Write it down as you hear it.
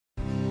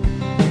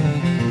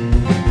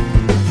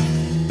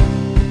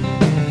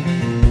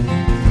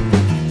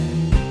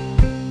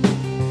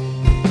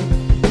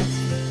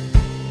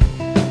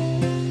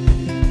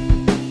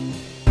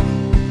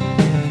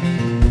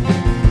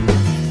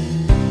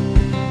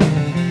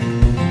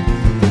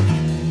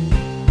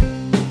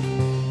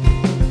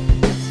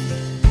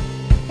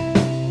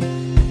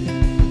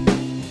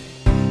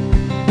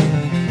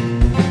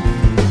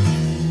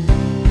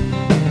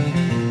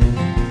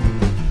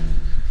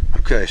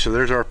so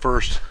there's our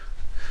first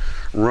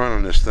run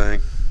on this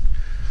thing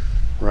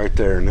right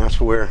there, and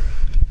that's where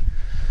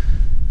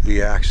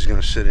the axe is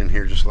going to sit in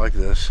here just like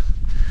this.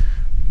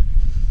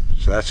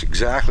 So that's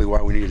exactly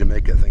why we needed to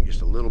make that thing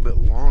just a little bit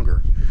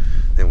longer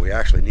than we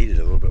actually needed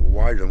it, a little bit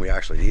wider than we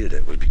actually needed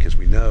it, was because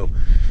we know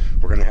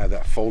we're going to have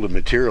that folded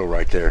material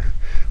right there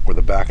where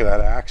the back of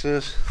that axe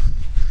is.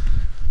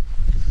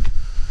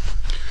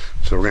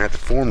 So we're going to have to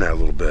form that a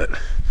little bit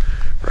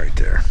right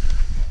there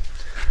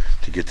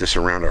to get this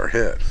around our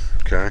head,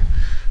 okay?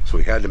 So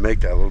we had to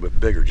make that a little bit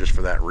bigger just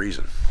for that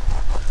reason.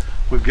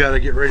 We've got to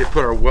get ready to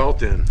put our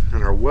welt in,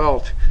 and our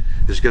welt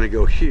is going to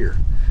go here.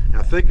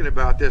 Now thinking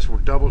about this, we're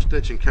double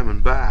stitching coming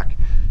back.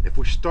 If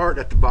we start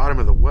at the bottom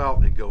of the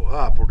welt and go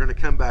up, we're going to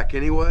come back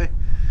anyway.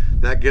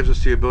 That gives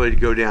us the ability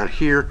to go down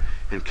here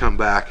and come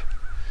back,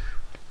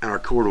 and our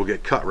cord will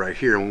get cut right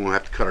here, and we won't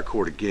have to cut our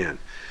cord again.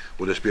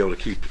 We'll just be able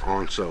to keep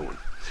on sewing.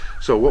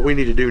 So what we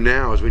need to do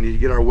now is we need to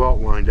get our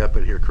welt lined up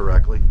in here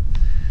correctly.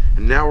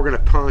 And now we're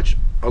going to punch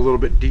a little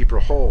bit deeper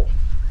hole.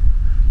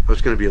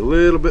 It's going to be a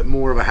little bit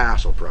more of a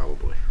hassle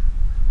probably.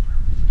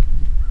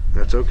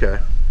 That's okay.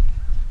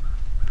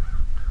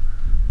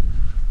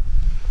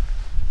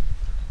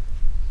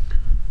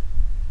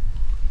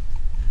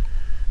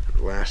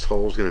 The last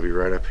hole is going to be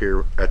right up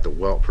here at the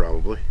welt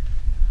probably.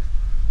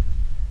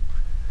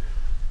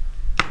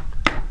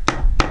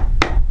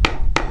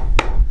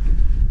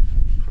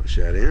 Punch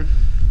that in.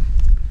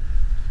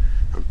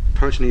 I'm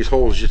punching these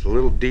holes just a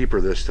little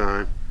deeper this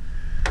time,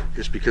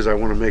 just because I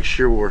want to make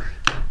sure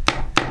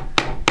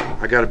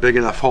I got a big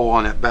enough hole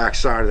on that back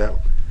side of that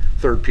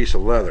third piece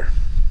of leather.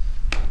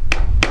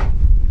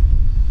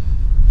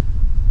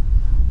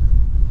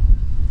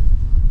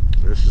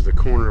 This is the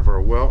corner of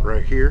our welt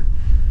right here.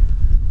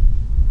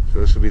 So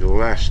this will be the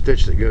last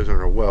stitch that goes on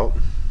our welt.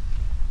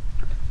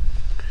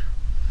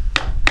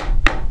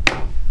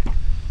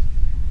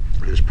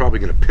 It's probably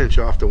going to pinch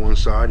off to one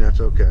side, and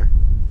that's okay.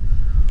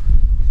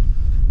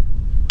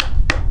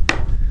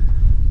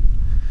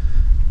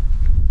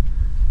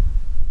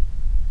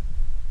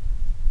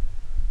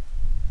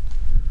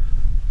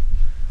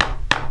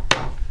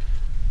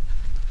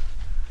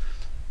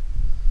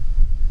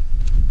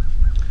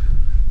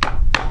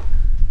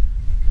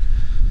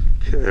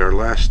 Okay, our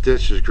last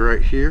stitch is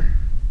right here.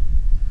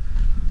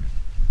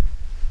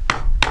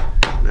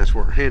 And that's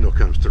where our handle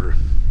comes through.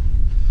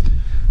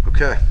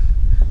 Okay,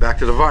 back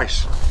to the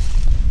vise.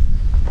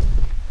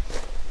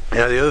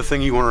 Now the other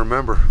thing you want to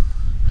remember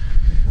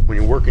when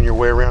you're working your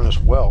way around this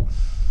welt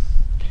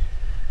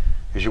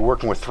is you're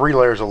working with 3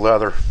 layers of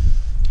leather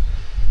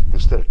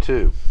instead of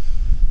 2.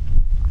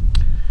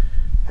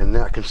 And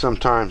that can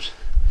sometimes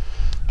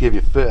give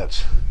you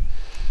fits,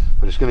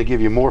 but it's going to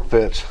give you more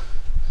fits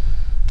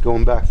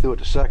going back through it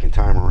the second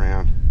time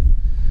around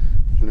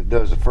than it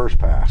does the first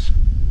pass.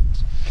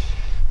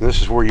 And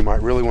this is where you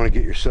might really want to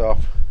get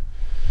yourself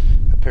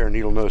a pair of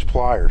needle nose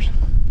pliers.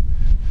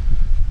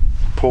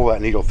 Pull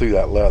that needle through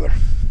that leather.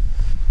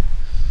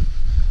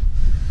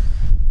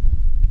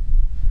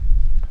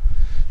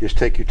 Just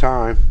take your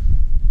time.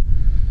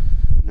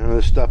 None of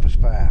this stuff is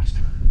fast.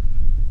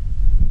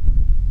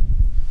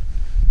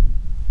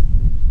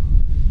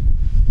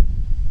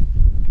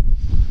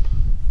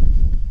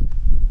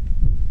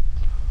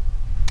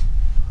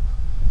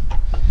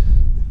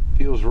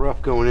 Feels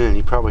rough going in.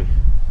 You probably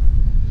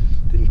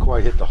didn't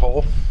quite hit the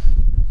hole.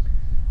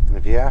 And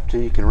if you have to,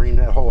 you can ream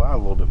that hole out a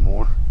little bit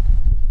more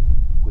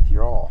with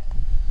your awl.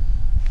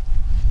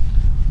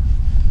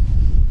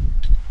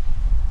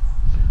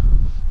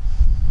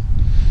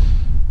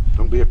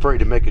 Don't be afraid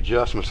to make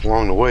adjustments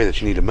along the way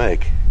that you need to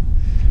make.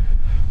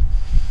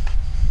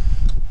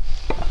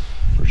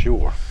 For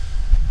sure.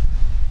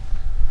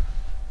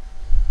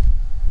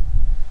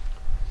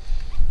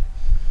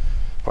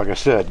 Like I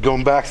said,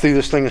 going back through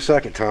this thing a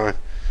second time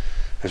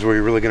is where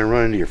you're really going to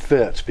run into your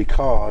fits,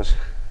 because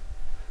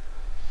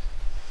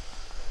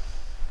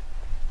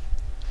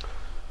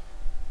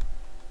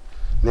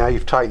now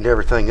you've tightened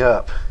everything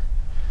up.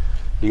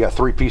 You got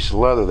 3 pieces of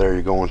leather there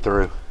you're going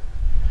through,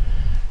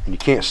 and you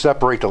can't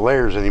separate the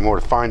layers anymore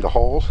to find the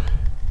holes.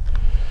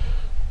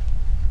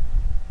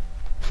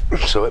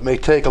 So it may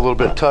take a little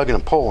bit of tugging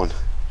and pulling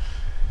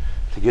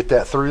to get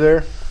that through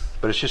there,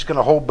 but it's just going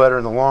to hold better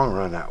in the long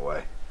run that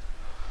way.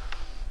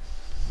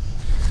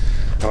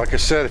 Now, like I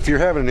said, if you're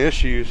having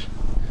issues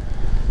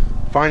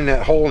finding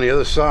that hole on the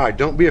other side,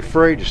 don't be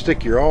afraid to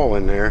stick your awl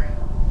in there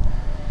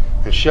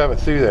and shove it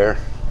through there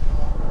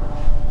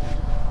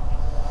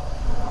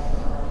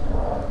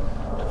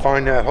to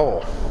find that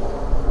hole.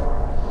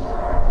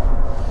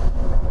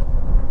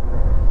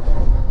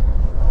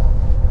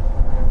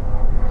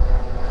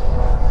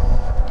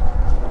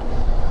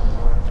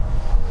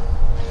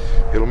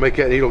 It'll make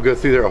that needle go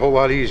through there a whole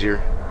lot easier,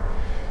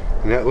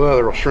 and that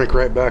leather will shrink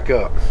right back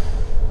up.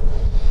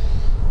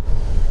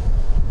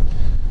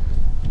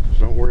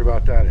 So don't worry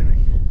about that any.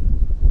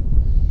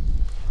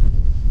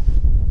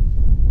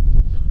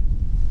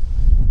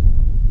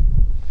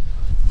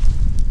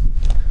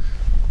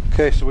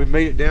 Okay, so we've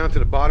made it down to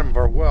the bottom of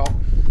our welt.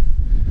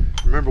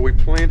 Remember, we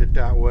planned it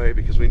that way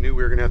because we knew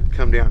we were going to have to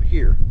come down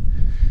here.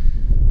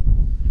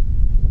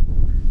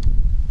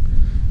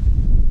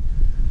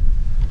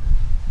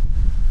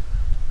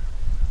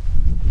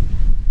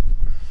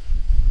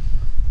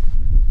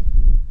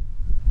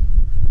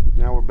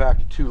 Now we're back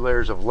to 2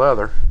 layers of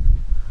leather.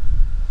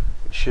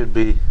 It should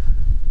be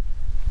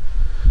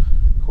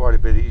quite a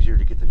bit easier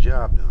to get the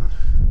job done.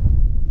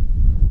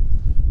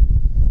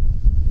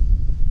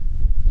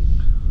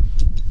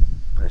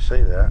 I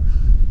say that,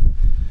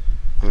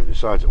 and it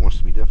decides it wants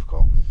to be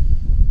difficult.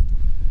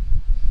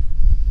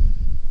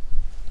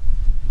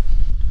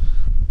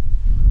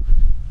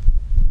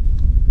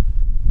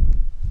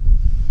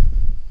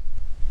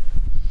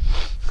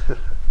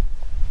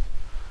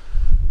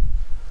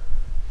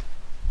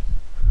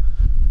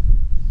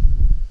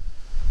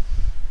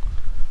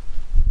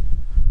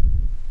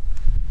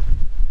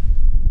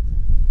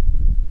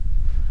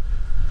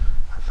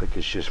 I think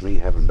it's just me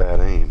having bad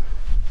aim.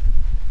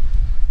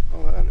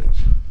 Oh, that is.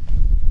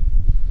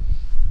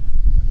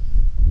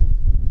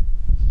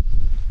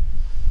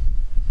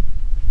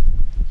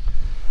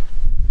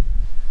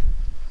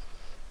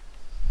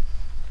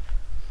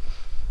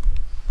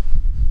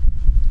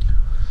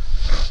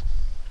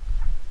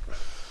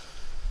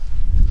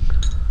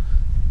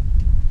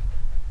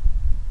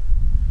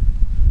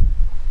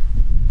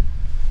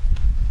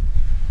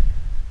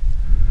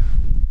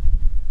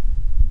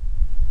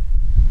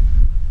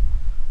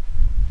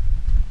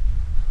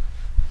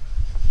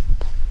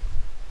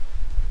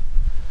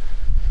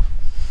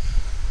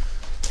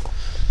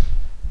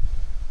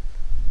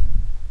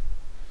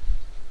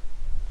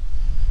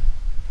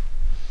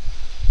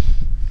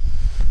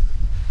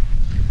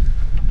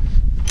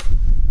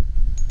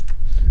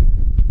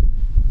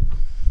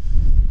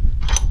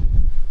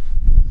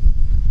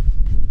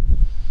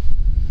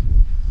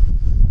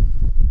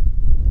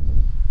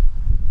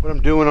 What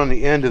I'm doing on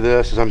the end of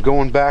this is I'm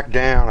going back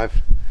down.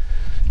 I've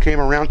came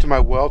around to my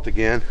welt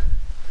again.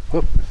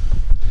 Whoop,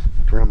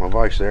 around my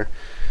vise there.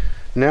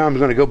 Now I'm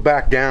going to go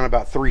back down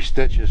about 3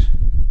 stitches,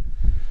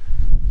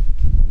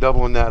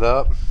 doubling that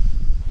up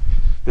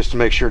just to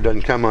make sure it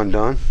doesn't come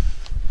undone.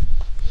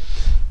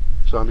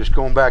 So I'm just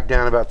going back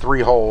down about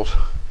 3 holes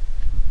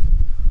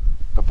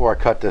before I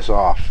cut this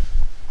off,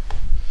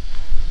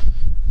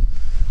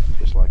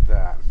 just like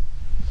that.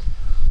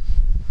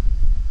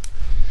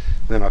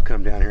 Then I'll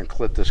come down here and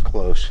clip this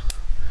close,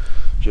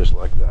 just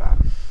like that.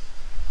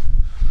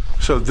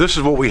 So this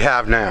is what we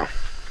have now.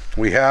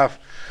 We have,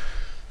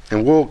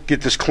 and we'll get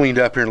this cleaned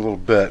up here in a little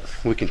bit.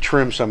 We can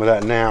trim some of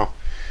that now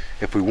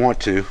if we want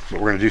to, but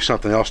we're going to do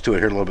something else to it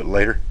here a little bit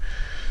later.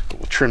 But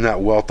we'll trim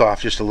that welt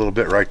off just a little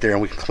bit right there,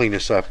 and we can clean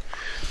this up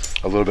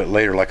a little bit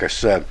later, like I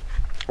said.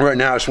 Right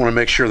now I just want to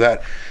make sure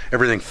that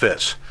everything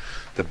fits.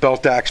 The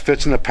belt axe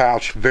fits in the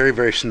pouch very,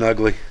 very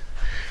snugly.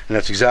 And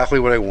that's exactly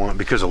what I want,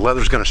 because the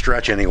leather's going to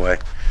stretch anyway.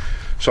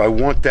 So I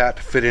want that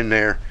to fit in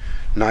there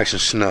nice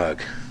and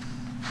snug.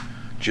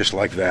 Just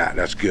like that.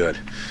 That's good.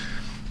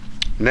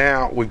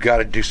 Now we've got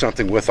to do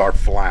something with our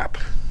flap.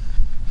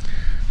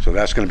 So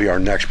that's going to be our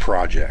next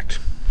project.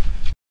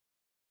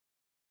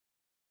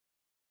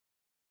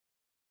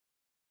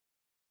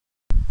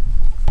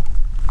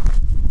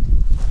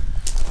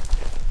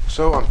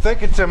 So I'm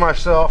thinking to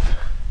myself,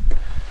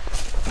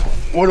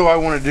 what do I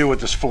want to do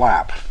with this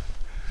flap?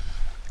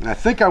 And I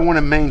think I want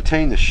to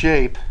maintain the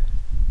shape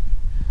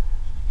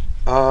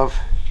of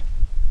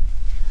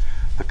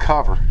the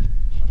cover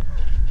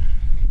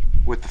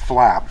with the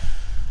flap.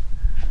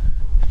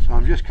 So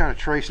I'm just kind of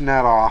tracing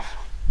that off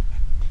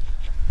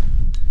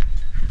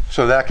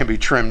so that can be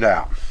trimmed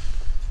out.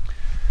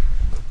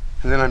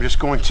 And then I'm just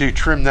going to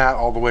trim that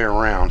all the way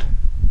around,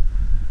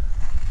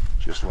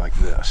 just like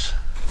this.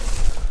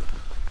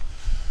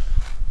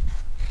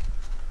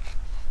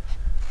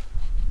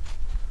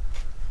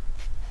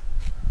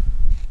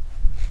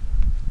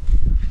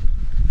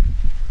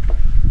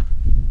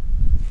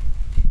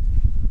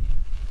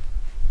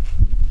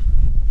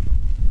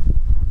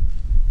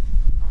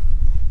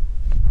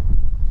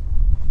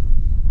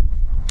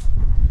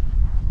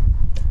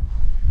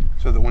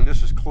 So that when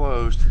this is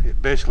closed,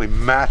 it basically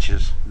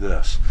matches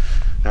this.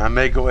 Now I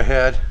may go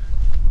ahead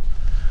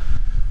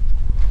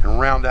and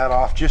round that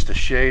off just a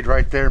shade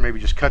right there, maybe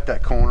just cut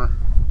that corner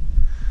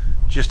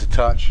just a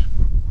touch,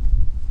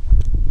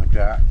 like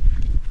that.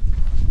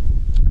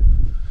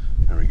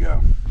 There we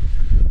go.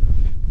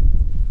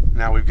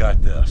 Now we've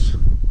got this.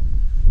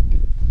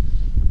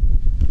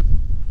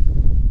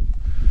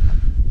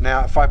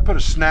 Now if I put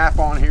a snap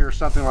on here or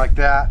something like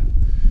that,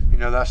 you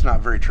know, that's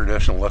not very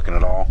traditional looking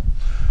at all.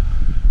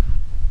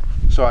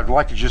 So I'd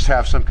like to just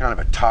have some kind of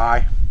a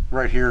tie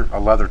right here, a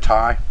leather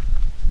tie.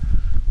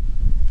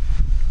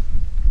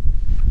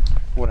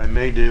 What I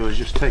may do is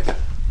just take a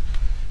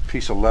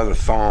piece of leather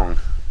thong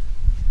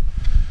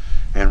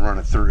and run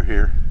it through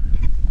here.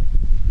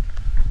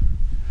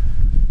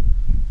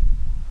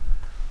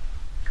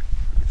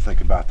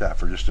 Think about that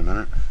for just a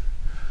minute.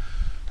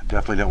 I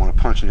definitely don't want to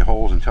punch any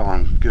holes until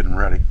I'm good and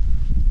ready.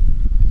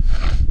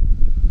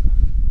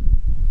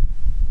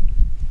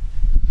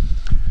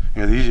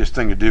 You know, the easiest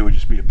thing to do would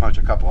just be to punch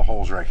a couple of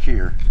holes right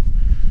here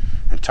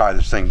and tie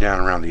this thing down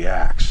around the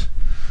axe.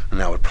 And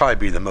that would probably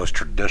be the most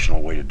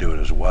traditional way to do it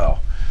as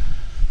well.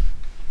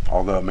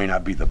 Although it may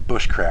not be the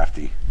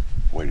bushcrafty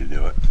way to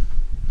do it.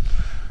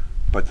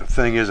 But the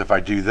thing is, if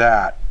I do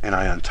that and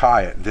I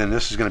untie it, then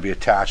this is going to be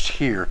attached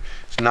here.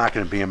 It's not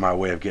going to be in my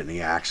way of getting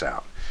the axe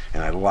out.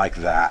 And I like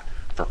that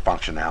for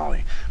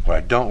functionality. What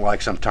I don't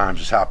like sometimes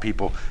is how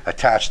people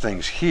attach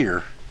things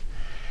here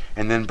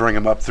and then bring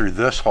them up through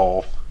this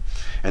hole.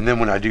 And then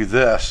when I do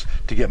this,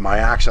 to get my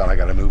axe out, I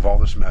got to move all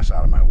this mess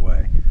out of my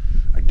way.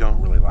 I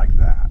don't really like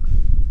that.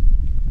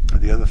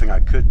 The other thing I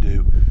could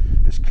do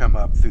is come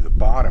up through the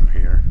bottom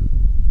here.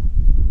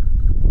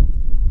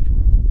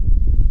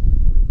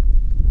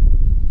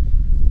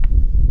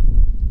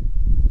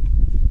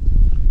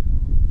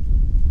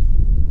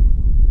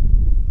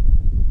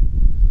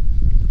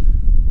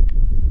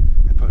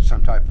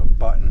 Some type of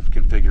button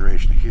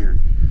configuration here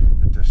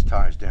that this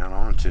ties down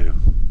onto.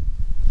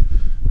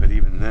 But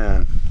even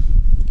then,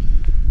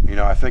 you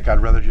know, I think I'd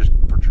rather just,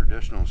 for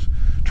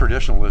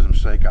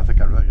traditionalism's sake, I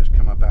think I'd rather just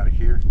come up out of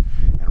here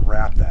and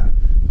wrap that.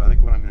 So I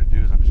think what I'm going to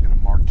do is I'm just going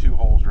to mark 2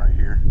 holes right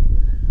here,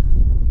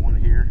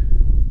 one here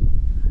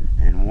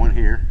and one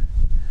here,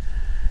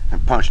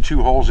 and punch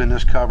 2 holes in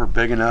this cover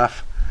big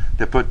enough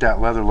to put that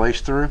leather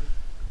lace through,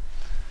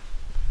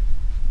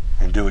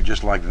 and do it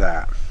just like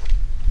that.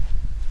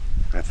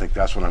 I think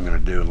that's what I'm going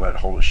to do, and let it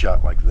hold it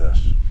shut like this.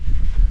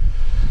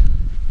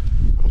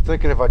 I'm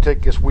thinking if I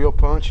take this wheel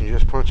punch and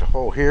just punch a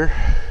hole here,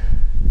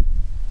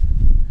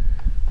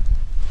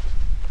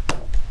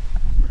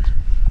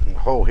 and a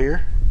hole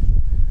here,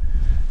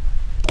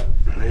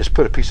 and I just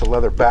put a piece of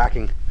leather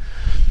backing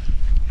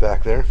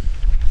back there,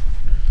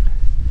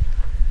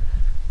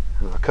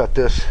 and I'll cut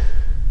this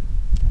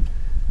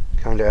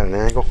kind of at an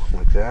angle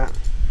like that,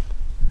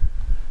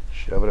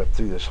 shove it up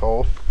through this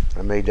hole.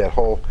 I made that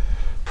hole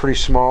pretty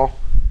small,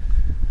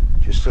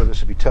 just so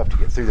this would be tough to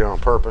get through there on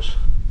purpose.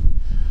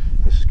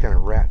 This is kind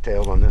of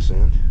rat-tailed on this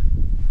end.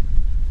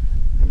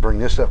 And bring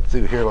this up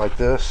through here like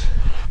this.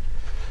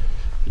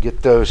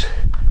 Get those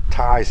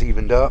ties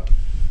evened up.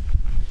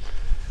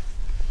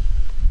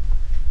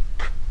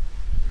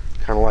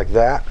 Kind of like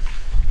that.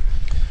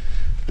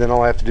 Then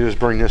all I have to do is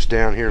bring this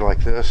down here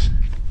like this.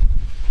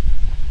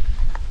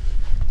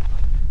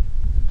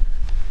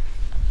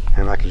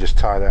 And I can just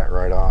tie that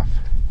right off.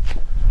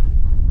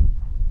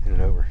 In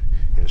and over.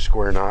 In a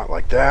square knot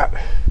like that,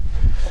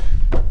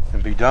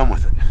 and be done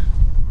with it.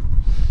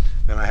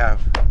 Then I have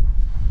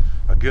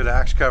a good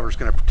axe cover that's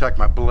going to protect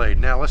my blade.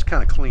 Now let's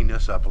kind of clean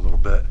this up a little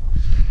bit,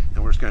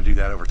 and we're just going to do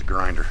that over at the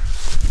grinder.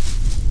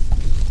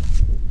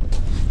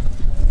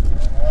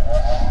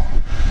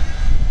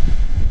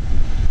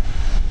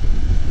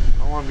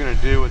 All I'm going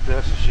to do with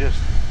this is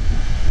just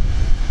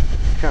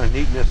kind of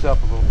neaten this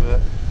up a little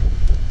bit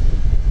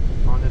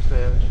on this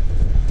edge,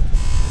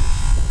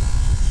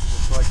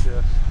 just like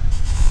this.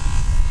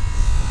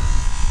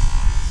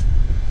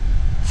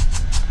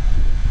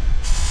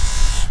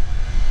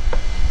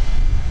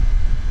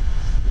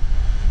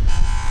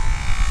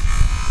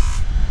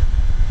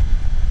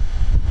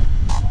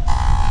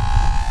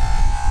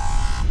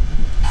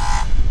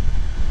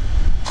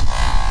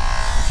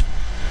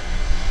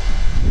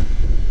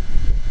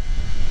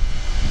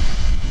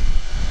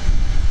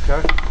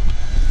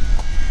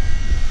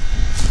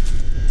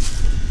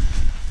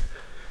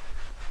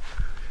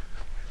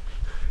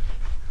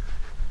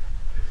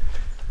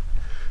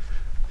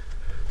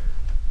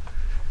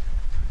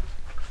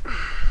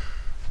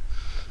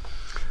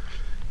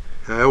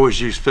 I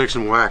always use fix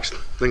and wax,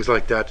 things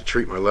like that, to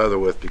treat my leather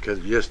with, because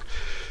it just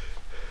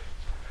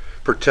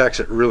protects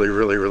it really,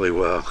 really, really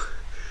well.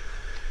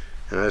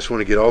 And I just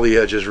want to get all the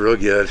edges real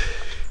good,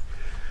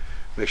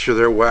 make sure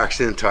they're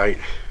waxed in tight.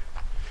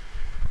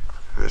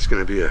 That's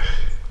going to be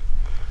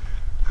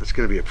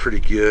a pretty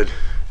good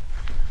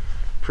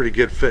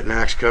fitting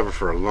axe cover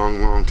for a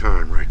long, long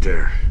time right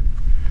there.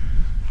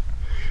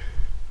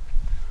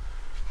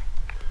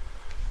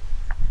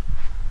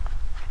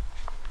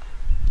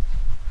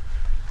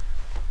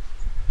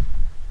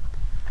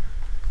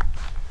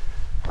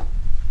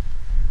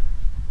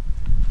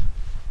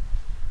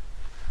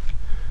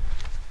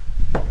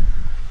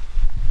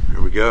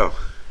 Go.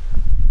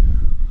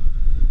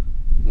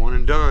 One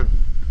and done.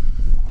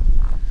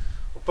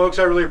 Well, folks,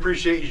 I really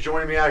appreciate you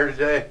joining me out here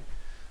today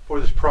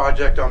for this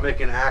project on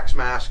making an axe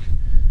mask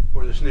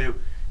for this new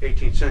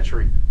 18th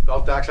century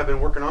belt axe I've been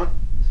working on.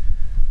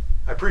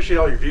 I appreciate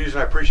all your views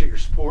and I appreciate your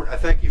support. I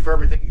thank you for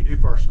everything you do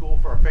for our school,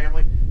 for our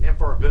family, and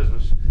for our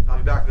business. I'll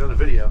be back with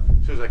another video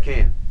as soon as I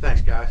can.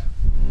 Thanks, guys.